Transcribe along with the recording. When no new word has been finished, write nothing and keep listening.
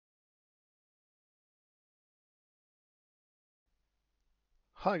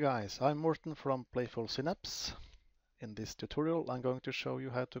Hi guys, I'm Morten from Playful Synapse. In this tutorial I'm going to show you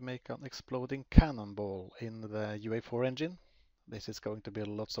how to make an exploding cannonball in the UE4 engine. This is going to be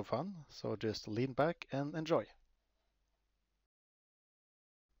lots of fun, so just lean back and enjoy.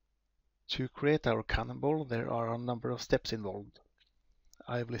 To create our cannonball there are a number of steps involved.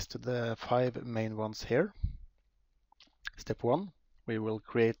 I've listed the 5 main ones here. Step 1, we will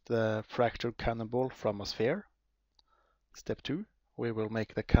create the fractured cannonball from a sphere. Step 2, we will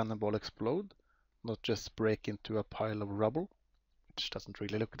make the cannonball explode, not just break into a pile of rubble, which doesn't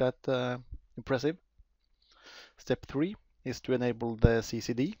really look that impressive. Step 3 is to enable the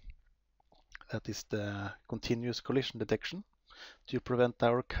CCD, that is the continuous collision detection, to prevent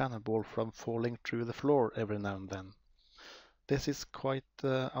our cannonball from falling through the floor every now and then. This is quite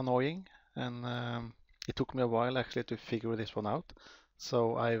annoying, and it took me a while actually to figure this one out,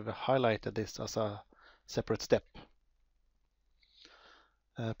 so I've highlighted this as a separate step.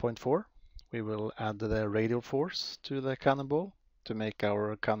 Point 4, we will add the radial force to the cannonball to make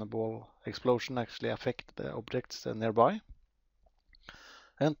our cannonball explosion actually affect the objects nearby.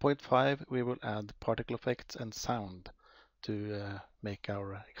 And point 5, we will add particle effects and sound to make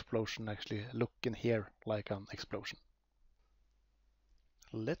our explosion actually look and hear like an explosion.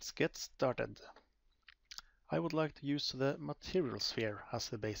 Let's get started. I would like to use the material sphere as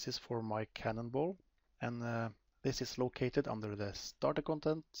the basis for my cannonball, and this is located under the starter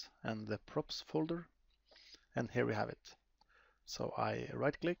content and the props folder, and here we have it. So I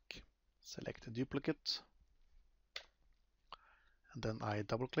right click, select duplicate, and then I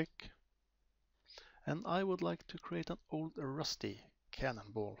double click, and I would like to create an old rusty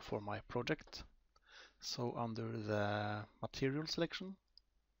cannonball for my project. So under the material selection,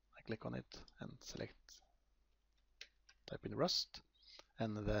 I click on it and select, type in rust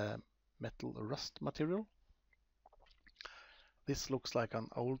and the metal rust material. This looks like an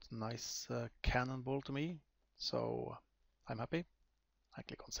old nice cannonball to me, so I'm happy. I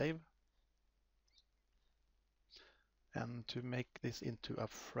click on save. And to make this into a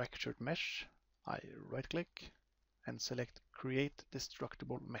fractured mesh, I right click and select create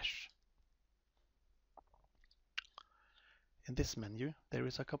destructible mesh. In this menu there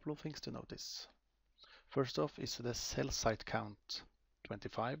is a couple of things to notice. First off is the cell site count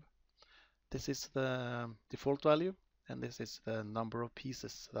 25. This is the default value, and this is the number of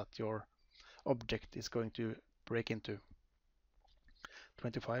pieces that your object is going to break into.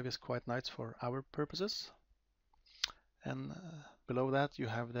 25 is quite nice for our purposes. And below that you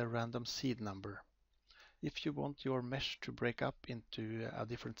have the random seed number. If you want your mesh to break up into a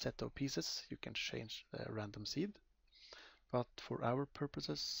different set of pieces, you can change the random seed. But for our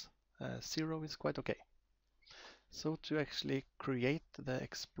purposes, 0 is quite okay. So to actually create the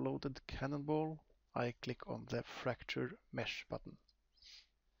exploded cannonball, I click on the fracture mesh button.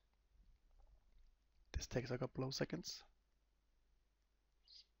 This takes a couple of seconds.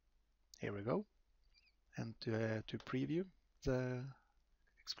 Here we go. And to preview the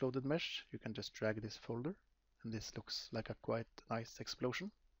exploded mesh, you can just drag this folder, and this looks like a quite nice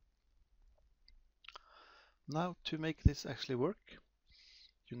explosion. Now to make this actually work,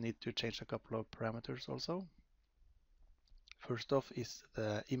 you need to change a couple of parameters also. First off is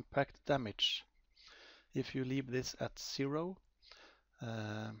the impact damage. If you leave this at 0,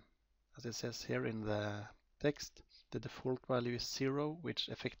 as it says here in the text, the default value is 0, which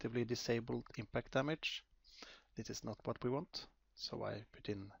effectively disabled impact damage. This is not what we want, so I put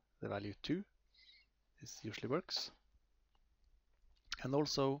in the value 2. This usually works. And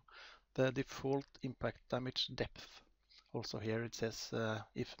also the default impact damage depth. Also here it says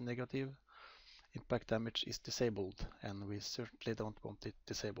if negative, impact damage is disabled, and we certainly don't want it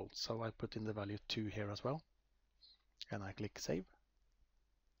disabled, so I put in the value 2 here as well, and I click save.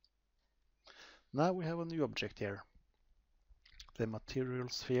 Now we have a new object here, the material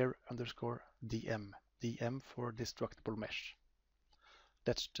sphere underscore DM, DM for destructible mesh.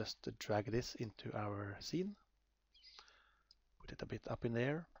 Let's just drag this into our scene, put it a bit up in the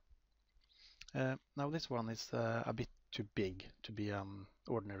air. Now this one is a bit too big to be an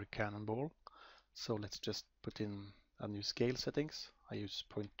ordinary cannonball, so let's just put in a new scale settings. I use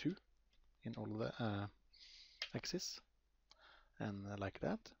 0.2 in all the axes, and like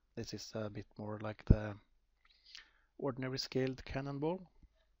that. This is a bit more like the ordinary scaled cannonball.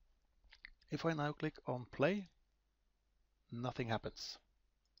 If I now click on play, nothing happens.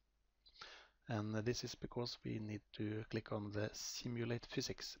 And this is because we need to click on the simulate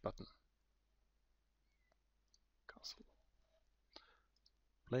physics button. Cancel.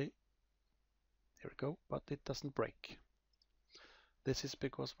 Play. Here we go, but it doesn't break. This is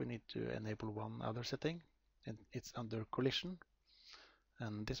because we need to enable one other setting, and it's under collision.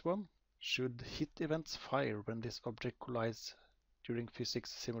 And this one, should hit events fire when this object collides during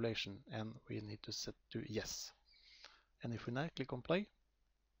physics simulation? And we need to set to yes. And if we now click on play,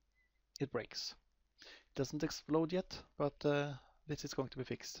 it breaks. It doesn't explode yet, but this is going to be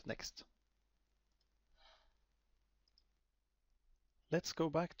fixed next. Let's go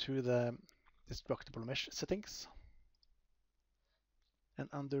back to the destructible mesh settings. And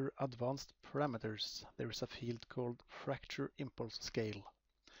under advanced parameters, there is a field called fracture impulse scale.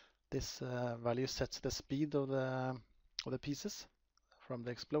 This value sets the speed of the pieces from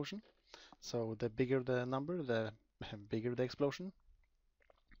the explosion. So the bigger the number, the bigger the explosion.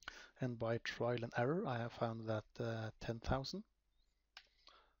 And by trial and error, I have found that 10,000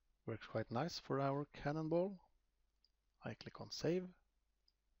 works quite nice for our cannonball. I click on save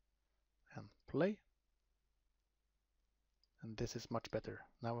and play. And this is much better.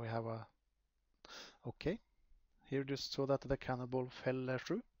 Now we have a... Okay, here just so that the cannonball fell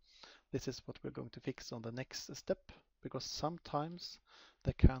through. This is what we're going to fix on the next step, because sometimes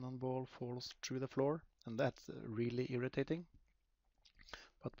the cannonball falls through the floor, and that's really irritating.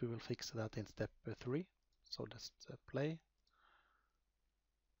 But we will fix that in step 3. So just play.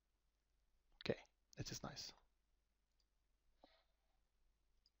 Okay, this is nice.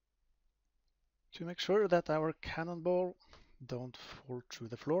 To make sure that our cannonball don't fall through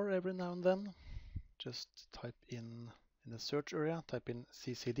the floor every now and then, just type in the search area, type in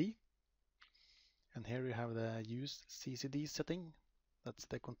CCD. And here you have the use CCD setting. That's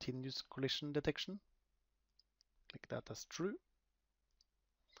the continuous collision detection. Click that as true.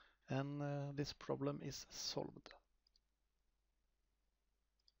 And this problem is solved.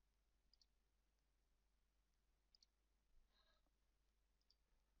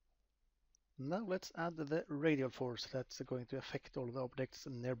 Now let's add the radial force that's going to affect all the objects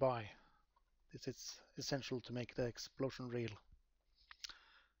nearby. This is essential to make the explosion real.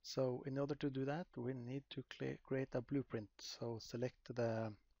 So in order to do that, we need to create a blueprint. So select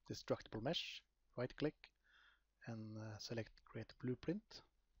the destructible mesh, right click, and select create blueprint.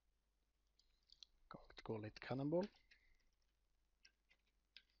 Call it cannonball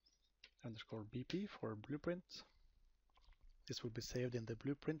underscore BP for blueprint. This will be saved in the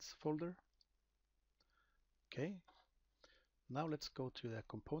blueprints folder. Okay, now let's go to the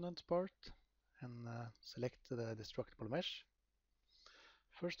components part and select the destructible mesh.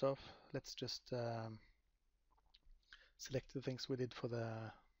 First off, let's just select the things we did for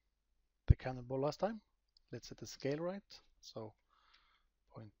the cannonball last time. Let's set the scale right, so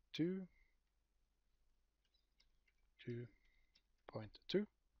 0.2 to 0.2.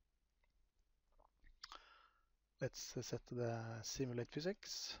 Let's set the simulate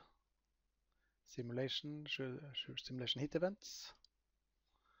physics, simulation hit events,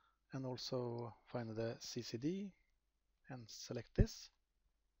 and also find the CCD and select this.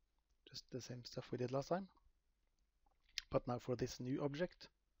 Just the same stuff we did last time, but now for this new object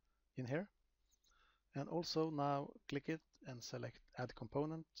in here. And also now click it and select add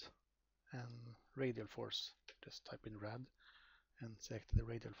component and radial force. Just type in rad and select the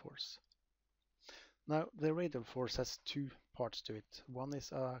radial force. Now the radial force has two parts to it. One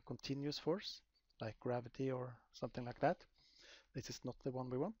is a continuous force, like gravity or something like that. This is not the one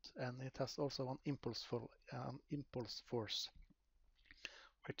we want, and it has also an impulse force,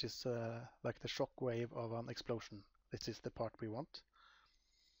 which is like the shock wave of an explosion. This is the part we want.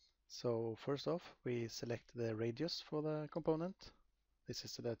 So first off, we select the radius for the component. This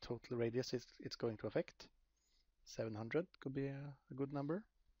is the total radius it's going to affect. 700 could be a good number.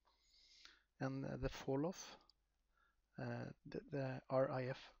 And the fall off, the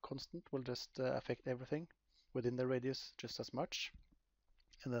RIF constant will just affect everything within the radius just as much,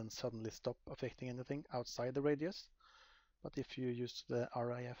 and then suddenly stop affecting anything outside the radius. But if you use the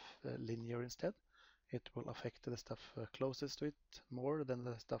RIF linear instead, it will affect the stuff closest to it more than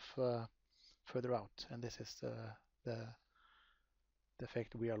the stuff further out, and this is the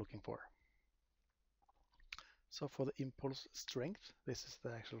effect we are looking for. So for the impulse strength, this is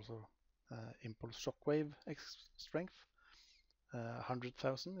the actual impulse shockwave strength.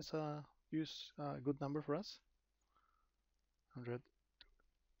 100,000 is a good number for us.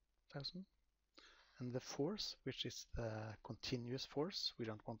 100,000. And the force, which is the continuous force, we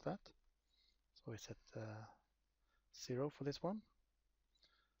don't want that. So we set 0 for this one.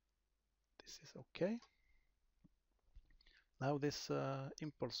 This is okay. Now this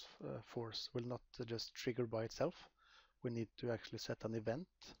impulse force will not just trigger by itself. We need to actually set an event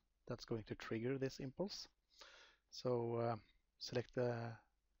that's going to trigger this impulse. So select the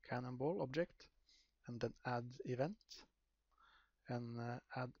cannonball object and then add event and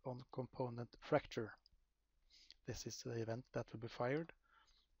add on component fracture. This is the event that will be fired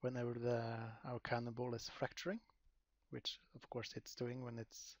whenever our cannonball is fracturing, which of course it's doing when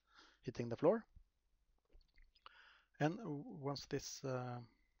it's hitting the floor. And once this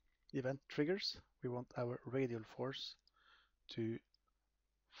event triggers, we want our radial force to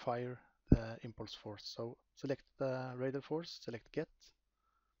fire the impulse force. So select the radial force, select get,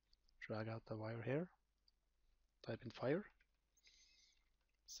 drag out the wire here, type in fire,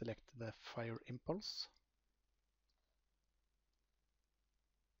 select the fire impulse,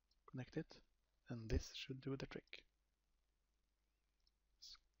 connect it, and this should do the trick.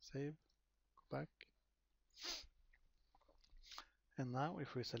 Save, go back. And now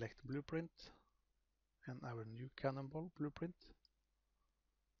if we select blueprint and our new cannonball blueprint,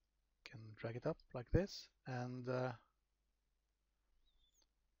 can drag it up like this, and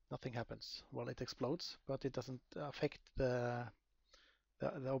nothing happens. Well, it explodes, but it doesn't affect the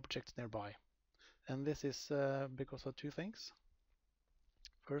objects nearby. And this is because of two things.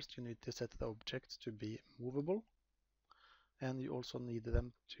 First, you need to set the objects to be movable, and you also need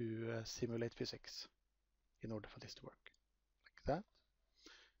them to simulate physics in order for this to work. Like that.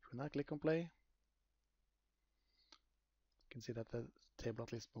 If we now click on play, you can see that the table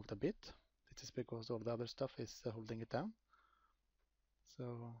at least moved a bit. This is because all the other stuff is holding it down.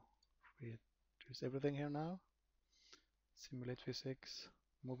 So if we choose everything here now, simulate physics,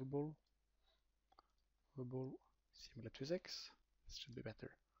 movable, simulate physics, this should be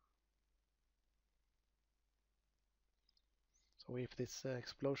better. So if this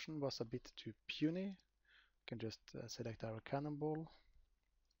explosion was a bit too puny, we can just select our cannonball,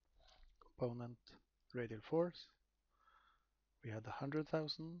 component, radial force. We had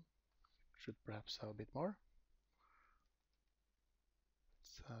 100,000, should perhaps have a bit more.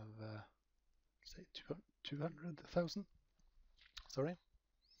 Let's have, say, 200,000. Sorry.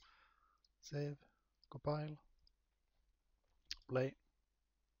 Save, compile, play.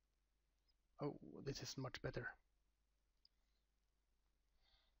 Oh, this is much better.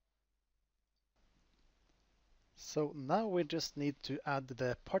 So now we just need to add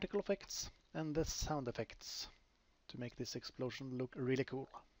the particle effects and the sound effects to make this explosion look really cool.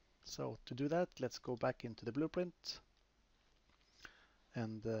 So to do that, let's go back into the blueprint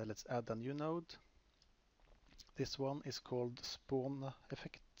and let's add a new node. This one is called spawn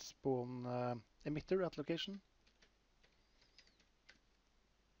effect, spawn emitter at location.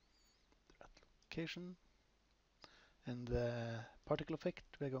 And the particle effect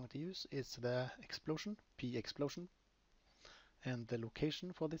we're going to use is the explosion, P explosion. And the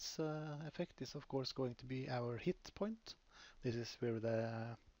location for this effect is of course going to be our hit point. This is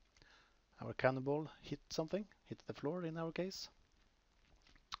where our cannonball hit something, hit the floor in our case.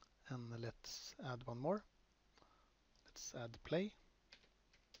 And let's add one more. Let's add play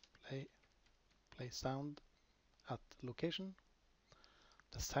sound at location.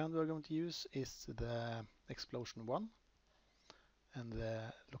 The sound we're going to use is the explosion 1, and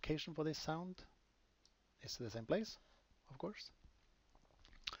the location for this sound is the same place, of course.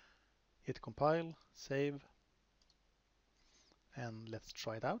 Hit compile, save, and let's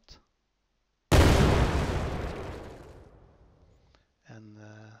try it out. And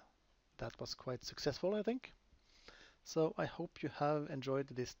that was quite successful, I think. So I hope you have enjoyed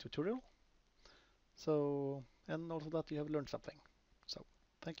this tutorial. And also that you have learned something. So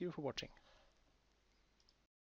thank you for watching.